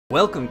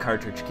Welcome,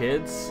 Cartridge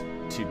kids,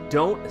 to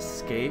Don't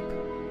Escape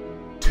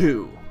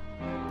 2,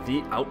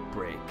 The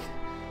Outbreak.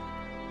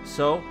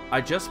 So,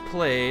 I just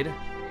played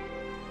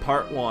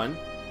part 1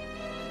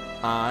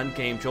 on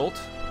Game Jolt,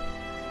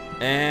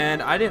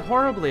 and I did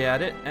horribly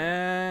at it,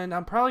 and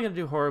I'm probably going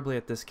to do horribly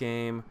at this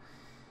game,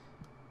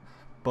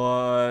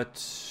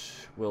 but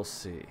we'll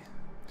see.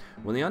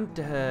 When the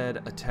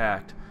undead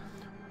attacked,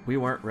 we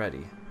weren't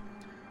ready.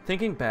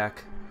 Thinking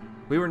back,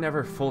 we were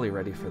never fully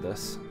ready for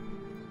this.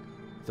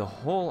 The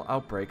whole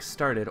outbreak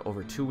started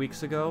over 2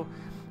 weeks ago,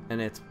 and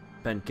it's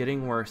been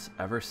getting worse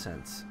ever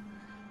since.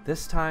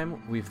 This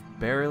time, we've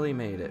barely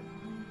made it.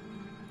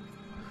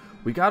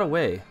 We got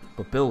away,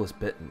 but Bill was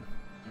bitten.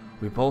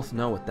 We both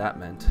know what that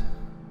meant.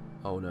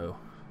 Oh no,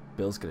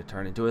 Bill's gonna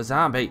turn into a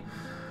zombie.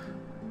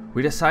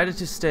 We decided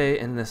to stay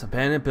in this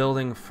abandoned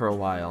building for a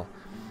while.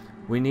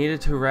 We needed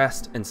to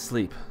rest and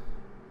sleep.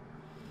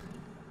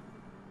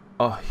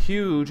 A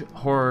huge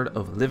horde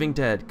of living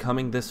dead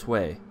coming this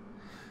way.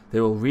 They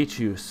will reach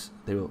you.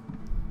 They will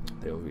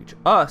reach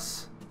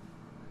us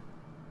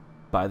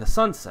by the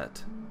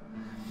sunset.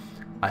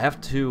 I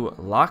have to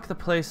lock the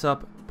place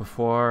up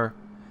before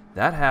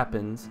that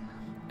happens,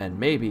 and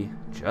maybe,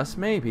 just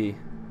maybe,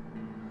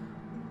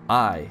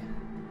 I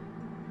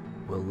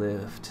will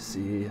live to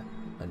see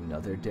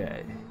another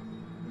day.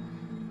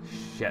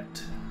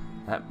 Shit.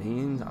 That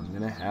means I'm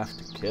gonna have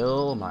to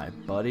kill my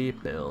buddy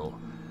Bill.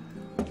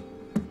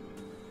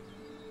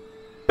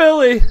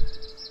 Billy!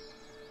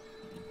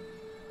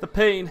 The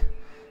pain.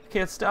 I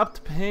can't stop the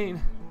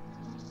pain.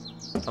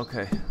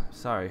 Okay,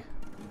 sorry,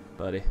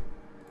 buddy.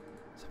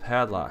 It's a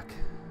padlock.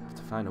 I have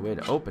to find a way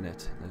to open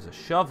it. There's a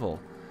shovel.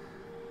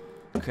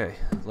 Okay,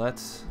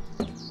 let's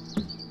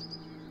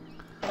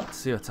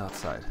see what's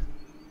outside.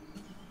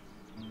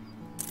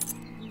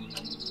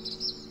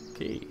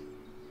 Key.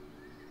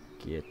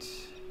 Get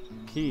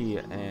key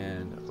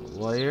and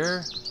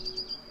wire.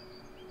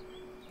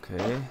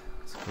 Okay,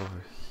 let's go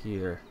over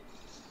here.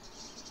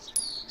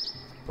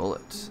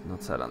 Bullet.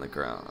 What's that on the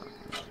ground?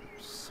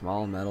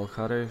 Small metal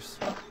cutters.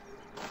 Right.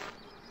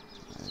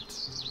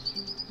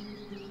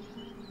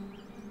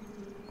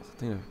 I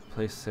think a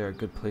place there, a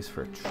good place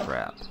for a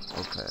trap.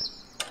 Okay.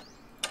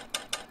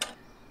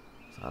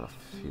 It's out of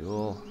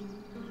fuel.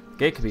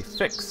 Gate could be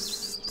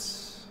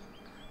fixed.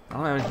 I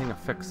don't have anything to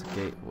fix the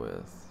gate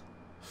with.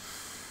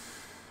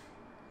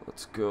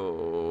 Let's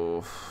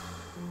go.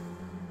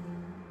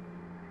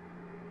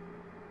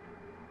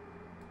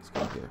 Let's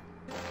go here.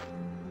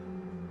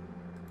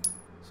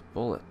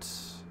 Bullet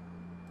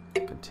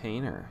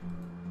container,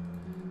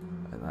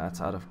 and that's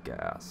out of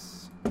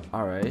gas.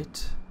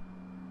 Alright,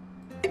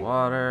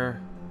 water,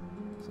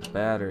 some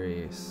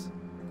batteries,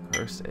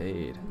 first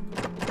aid.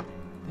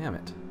 Damn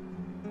it.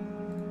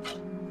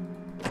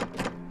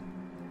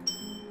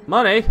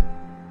 Money.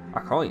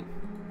 A coin.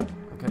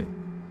 Okay,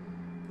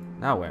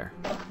 now where?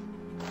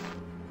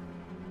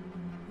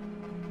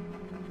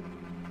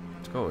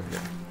 Let's go over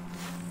here.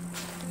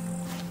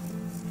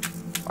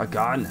 A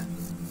gun.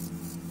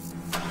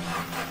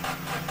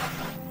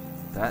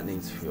 That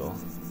needs fuel.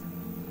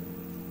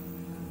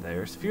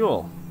 There's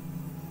fuel.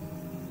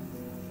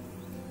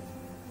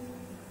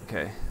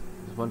 Okay,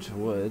 there's a bunch of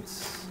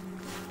woods.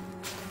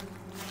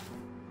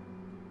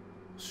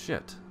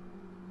 Shit.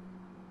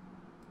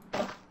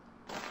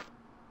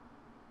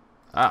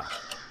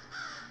 Ah.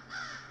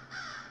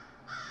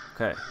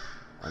 Okay,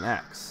 an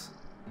axe.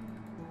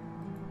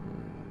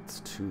 It's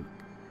too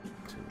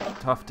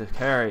tough to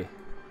carry.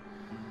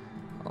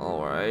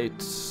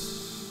 Alright.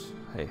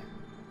 Hey,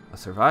 a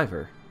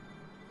survivor.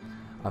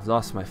 I've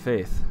lost my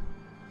faith.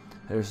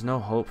 There's no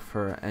hope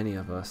for any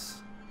of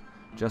us.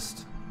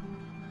 Just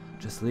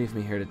leave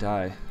me here to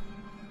die.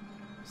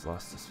 He's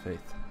lost his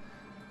faith.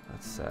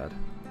 That's sad.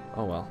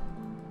 Oh well.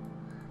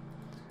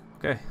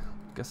 Okay,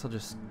 guess I'll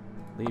just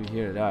leave you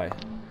here to die.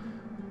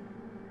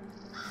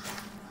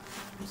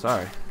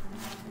 Sorry.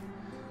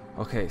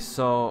 Okay,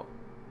 so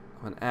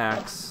an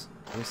axe.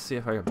 Let me see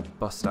if I can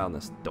bust down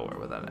this door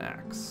with an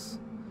axe.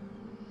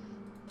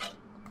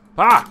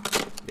 Ah!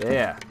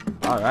 Yeah.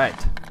 All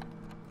right.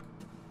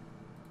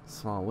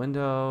 Small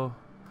window.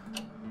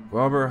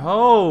 Rubber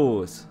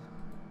hose.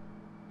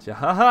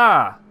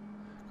 Jahaha.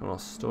 Little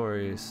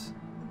stories.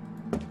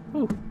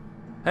 Ooh.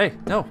 Hey,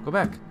 no, go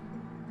back.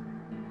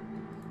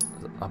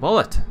 A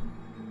bullet.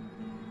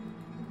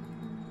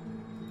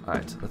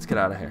 Alright, let's get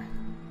out of here.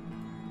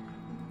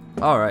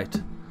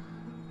 Alright.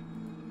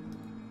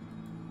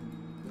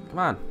 Come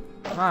on.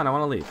 Come on, I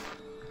want to leave.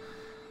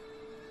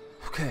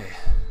 Okay.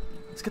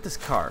 Let's get this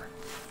car.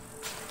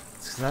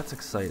 That's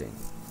exciting.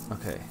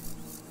 Okay.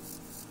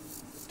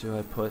 Do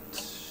I put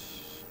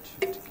two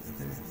together?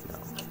 No.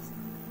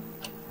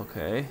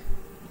 Okay.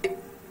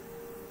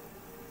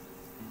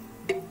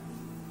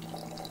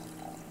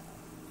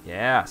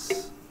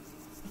 Yes.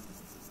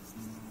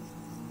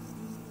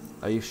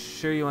 Are you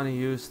sure you want to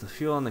use the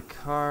fuel in the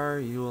car?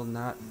 You will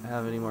not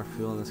have any more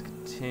fuel in this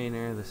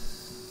container. The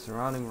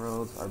surrounding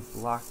roads are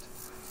blocked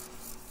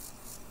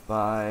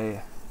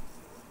by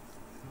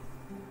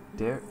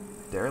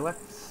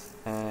derelicts.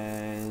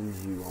 and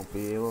you won't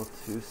be able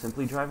to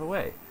simply drive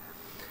away.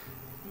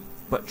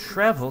 But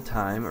travel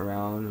time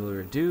around will be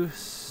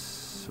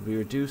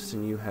reduced,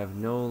 and you have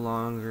no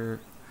longer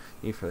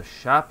need for the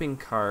shopping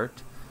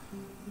cart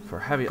for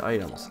heavy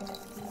items.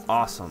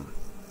 Awesome.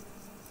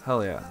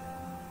 Hell yeah.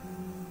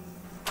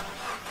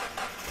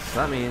 So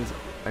that means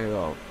I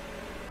go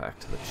back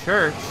to the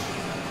church.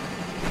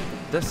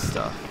 This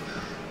stuff.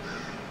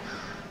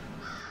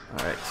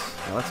 Alright,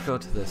 now let's go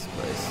to this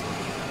place.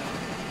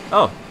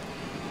 Oh!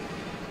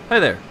 Hey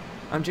there!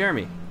 I'm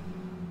Jeremy.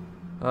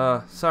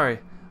 Sorry.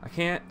 I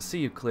can't see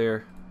you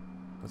clear.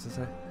 What's it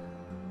say?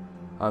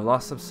 I've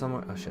lost them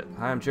somewhere. Oh shit.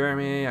 Hi, I'm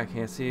Jeremy. I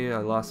can't see you. I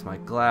lost my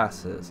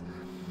glasses.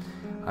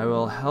 I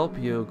will help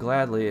you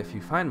gladly if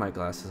you find my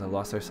glasses. I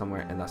lost there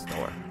somewhere in the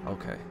store.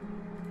 Okay.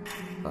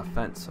 The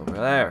fence over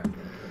there.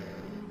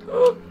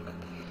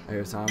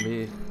 There's a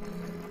zombie.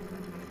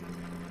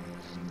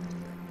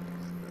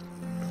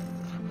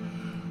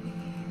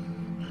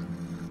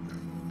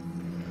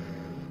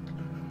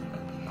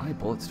 How many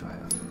bullets do I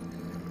have?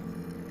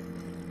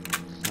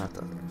 I have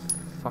to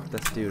fuck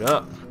this dude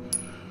up.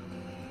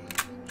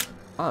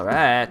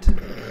 Alright.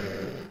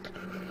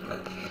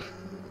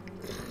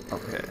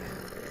 Okay.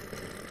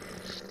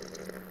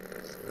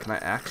 Can I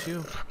axe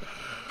you?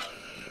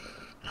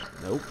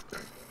 Nope.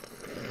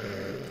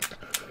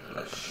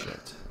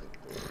 Shit.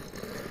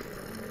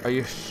 Are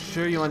you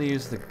sure you want to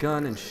use the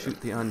gun and shoot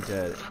the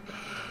undead?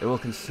 It will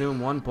consume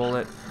one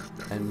bullet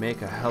and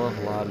make a hell of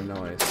a lot of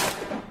noise.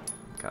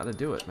 Gotta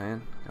do it,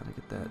 man. Gotta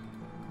get that.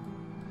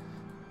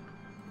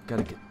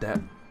 Gotta get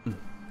that.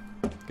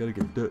 Gotta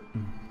get that.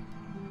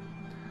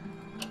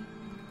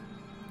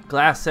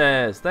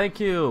 Glasses! Thank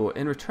you!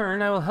 In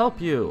return, I will help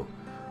you.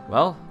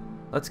 Well,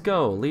 let's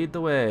go. Lead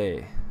the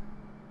way.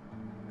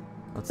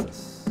 What's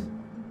this?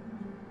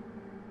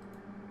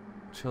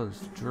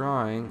 Children's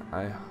drawing.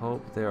 I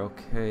hope they're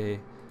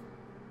okay.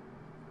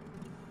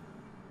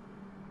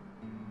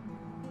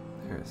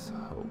 There's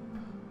hope.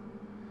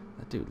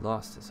 That dude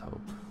lost his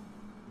hope.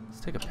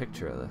 Let's take a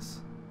picture of this.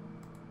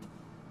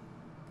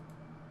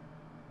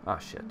 Ah,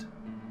 shit. Do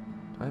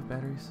I have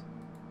batteries?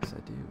 Yes, I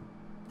do.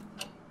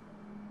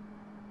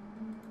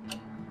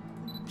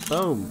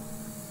 Boom!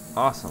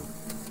 Awesome.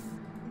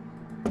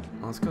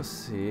 Let's go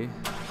see.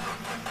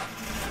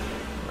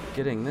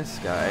 Getting this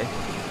guy.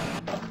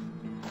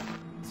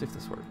 Let's see if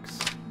this works.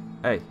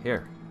 Hey,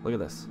 here. Look at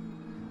this.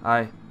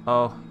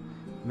 Oh,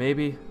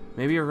 maybe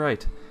you're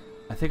right.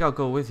 I think I'll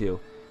go with you.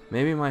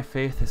 Maybe my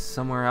faith is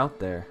somewhere out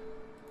there.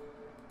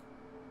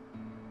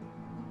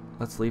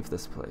 Let's leave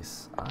this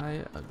place.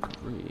 I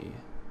agree.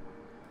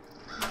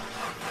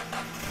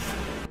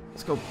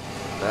 Let's go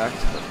back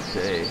to the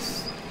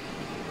base.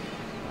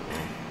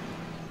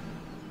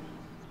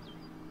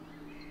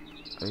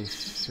 Are you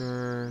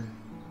sure?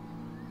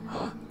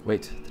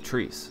 Wait, the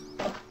trees.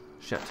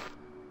 Shit.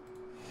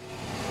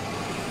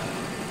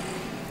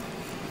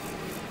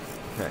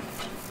 Okay.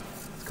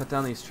 Let's cut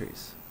down these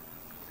trees.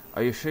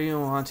 Are you sure you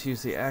want to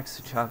use the axe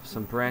to chop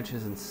some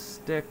branches and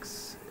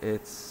sticks?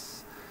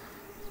 It's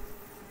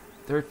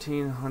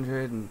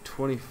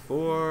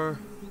 1324.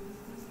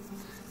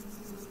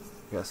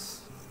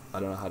 Yes, I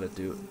don't know how to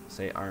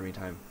say army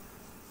time.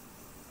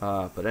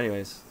 But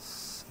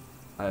anyways,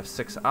 I have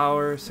 6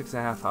 hours,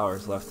 6.5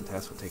 hours left. The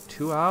task will take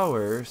 2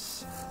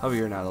 hours. However,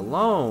 you're not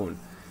alone.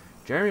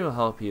 Jeremy will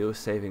help you,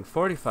 saving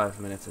 45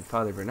 minutes, and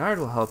Father Bernard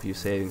will help you,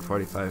 saving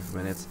 45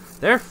 minutes.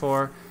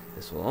 Therefore,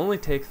 this will only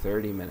take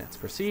 30 minutes.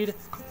 Proceed?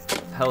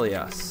 Hell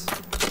yes.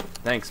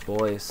 Thanks,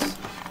 boys.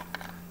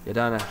 You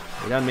done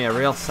me a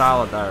real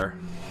solid there.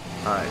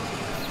 Alright,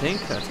 I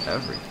think that's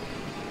everything.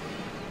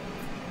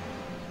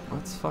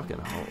 Let's fucking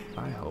hope.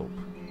 I hope.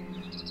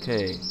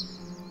 Okay.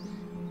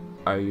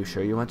 Are you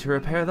sure you want to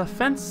repair the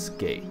fence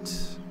gate?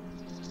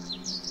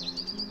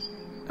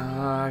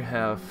 I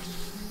have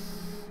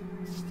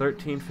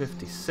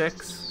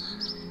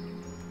 1356,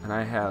 and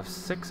I have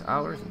 6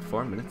 hours and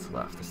 4 minutes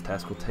left. This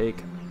task will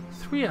take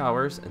 3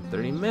 hours and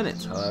 30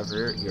 minutes.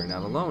 However, you're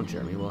not alone.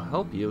 Jeremy will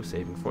help you,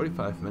 saving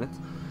 45 minutes,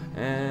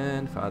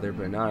 and Father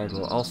Bernard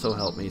will also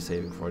help me,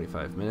 saving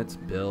 45 minutes.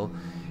 Bill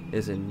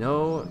is in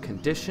no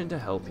condition to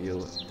help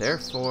you.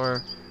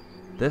 Therefore,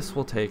 this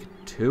will take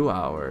 2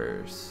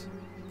 hours.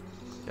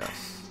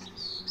 Yes.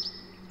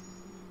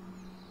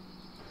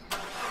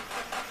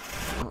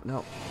 Oh,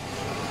 no.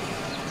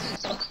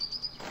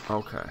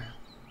 Okay.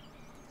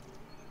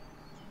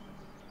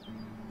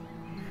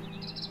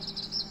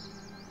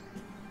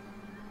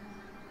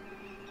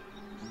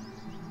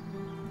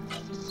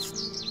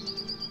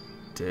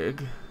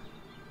 Dig?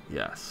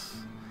 Yes.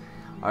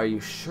 Are you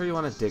sure you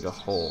want to dig a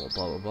hole?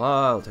 Blah, blah,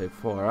 blah. It'll take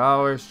 4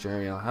 hours.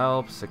 Jeremy will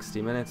help.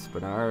 60 minutes.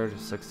 Bernard,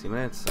 60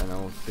 minutes. I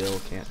know Bill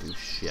can't do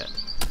shit.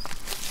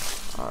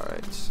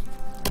 Alright.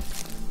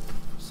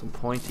 Some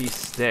pointy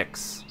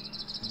sticks.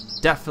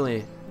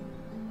 Definitely.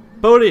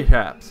 Booty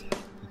traps.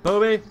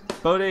 Booby,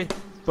 booty,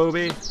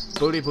 booby,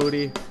 booty,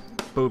 booty,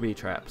 booby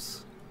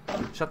traps.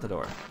 Shut the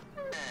door.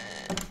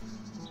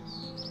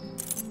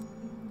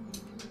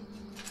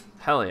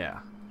 Hell yeah.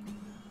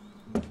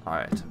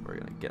 Alright, we're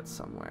gonna get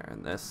somewhere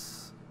in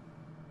this.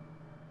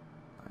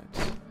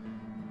 Alright.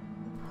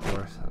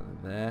 Pour some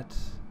of that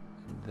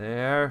in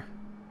there.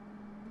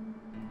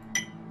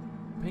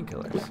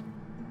 Painkillers.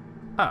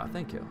 Ah,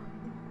 thank you.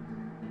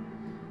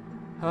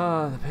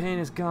 The pain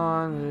is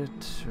gone. It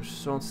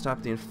just won't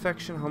stop the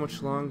infection. How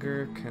much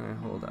longer can I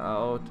hold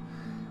out?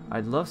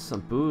 I'd love some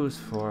booze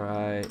for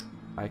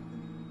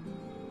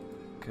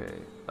okay,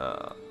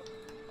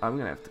 I'm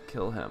gonna have to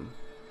kill him.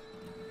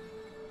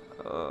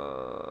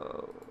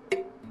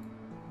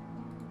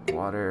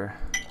 Water.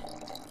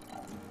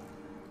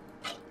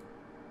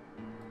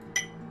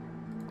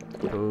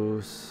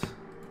 Booze.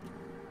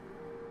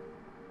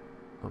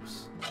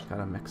 Oops,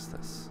 gotta mix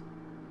this.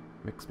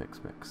 Mix.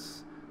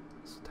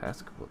 This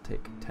task will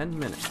take 10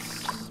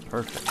 minutes.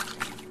 Perfect.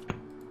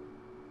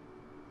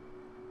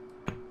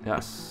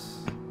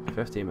 Yes,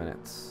 50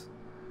 minutes.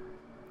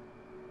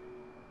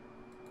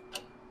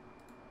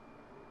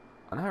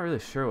 I'm not really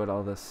sure what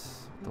all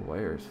this, the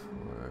wire's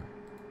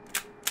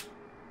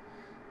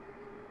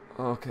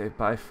for. Okay,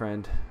 bye,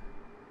 friend.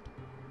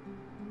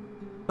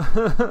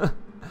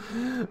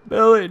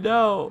 Billy,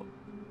 no!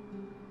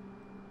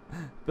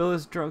 Bill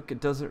is drunk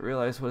and doesn't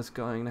realize what is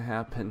going to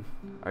happen.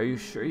 Are you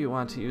sure you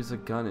want to use a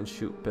gun and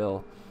shoot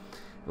Bill?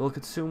 It will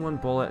consume one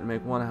bullet and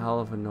make one hell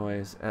of a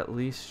noise. At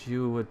least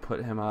you would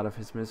put him out of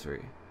his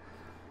misery.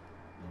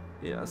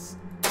 Yes.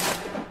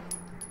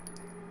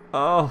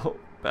 Oh,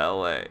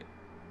 Billy.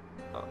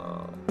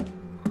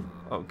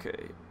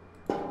 Okay.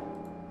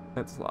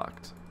 It's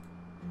locked.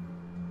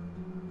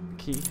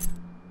 Key?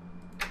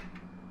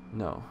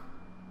 No.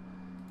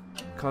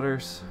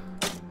 Cutters?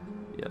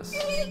 Yes.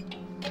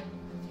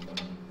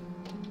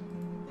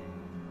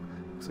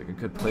 Looks like a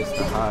good place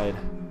to hide.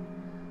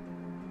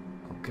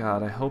 Oh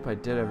god, I hope I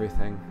did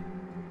everything.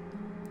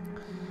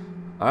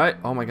 Alright,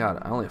 oh my god,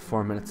 I only have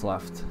 4 minutes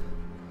left.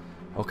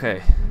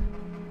 Okay.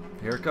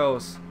 Here it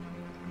goes.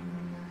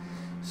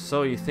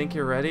 So, you think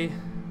you're ready?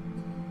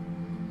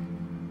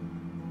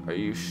 Are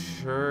you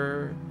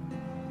sure?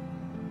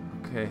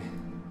 Okay.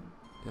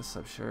 Yes,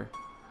 I'm sure.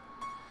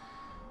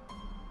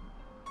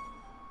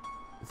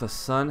 The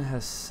sun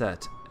has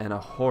set and a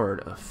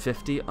horde of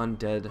 50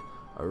 undead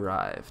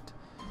arrived.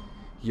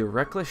 Your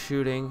reckless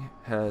shooting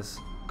has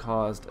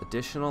caused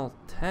additional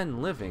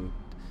 10 living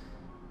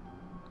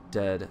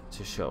dead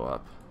to show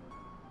up.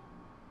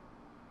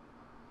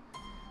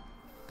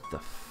 The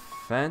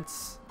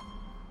fence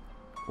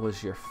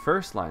was your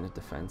first line of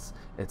defense.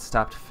 It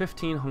stopped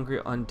 15 hungry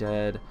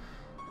undead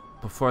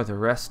before the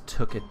rest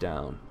took it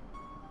down.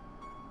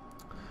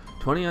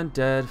 20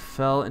 undead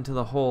fell into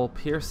the hole,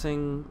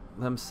 piercing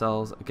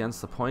themselves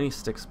against the pointy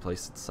sticks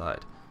placed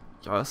inside.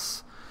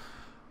 Yes.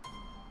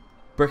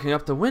 Breaking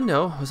up the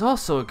window was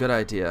also a good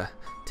idea.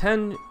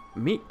 10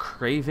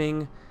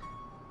 meat-craving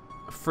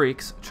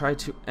freaks tried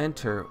to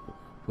enter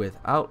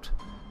without,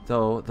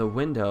 though the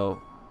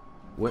window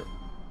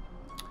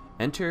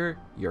enter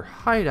your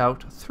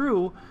hideout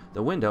through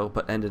the window,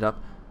 but ended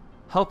up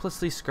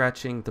helplessly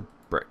scratching the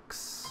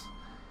bricks.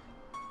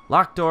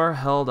 Locked door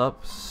held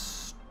up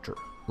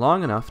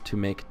long enough to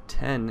make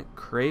 10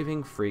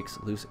 craving freaks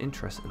lose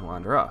interest and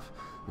wander off.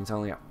 Means I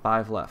only got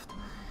 5 left.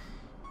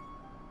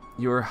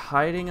 You were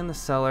hiding in the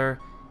cellar,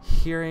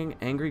 hearing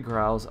angry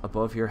growls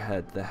above your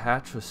head. The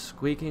hatch was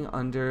squeaking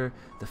under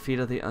the feet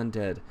of the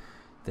undead.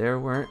 There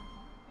weren't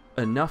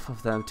enough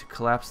of them to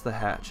collapse the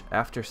hatch.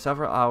 After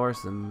several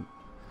hours,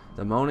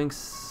 the moaning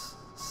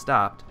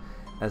stopped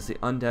as the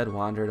undead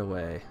wandered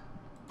away.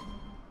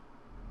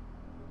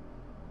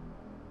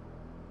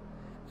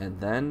 And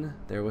then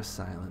there was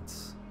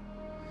silence.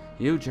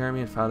 You,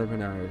 Jeremy, and Father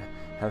Bernard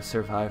have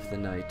survived the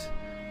night.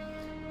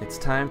 It's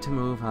time to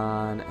move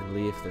on and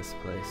leave this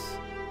place.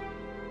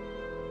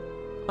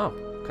 Oh,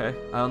 okay.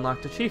 I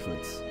unlocked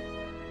achievements.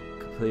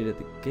 Completed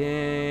the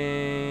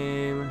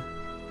game.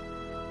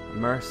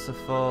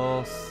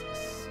 Merciful.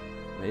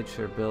 Made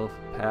sure Bill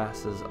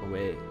passes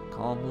away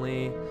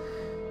calmly.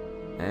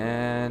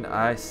 And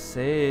I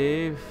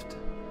saved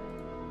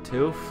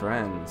 2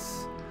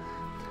 friends.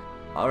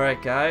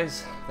 Alright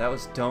guys, that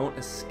was Don't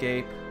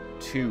Escape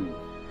 2.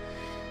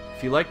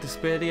 If you liked this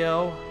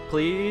video,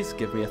 please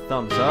give me a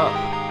thumbs up.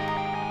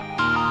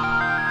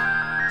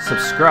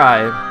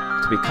 Subscribe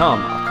to become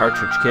a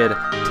Cartridge Kid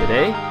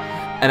today,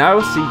 and I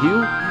will see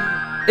you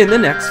in the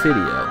next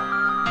video.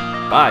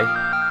 Bye.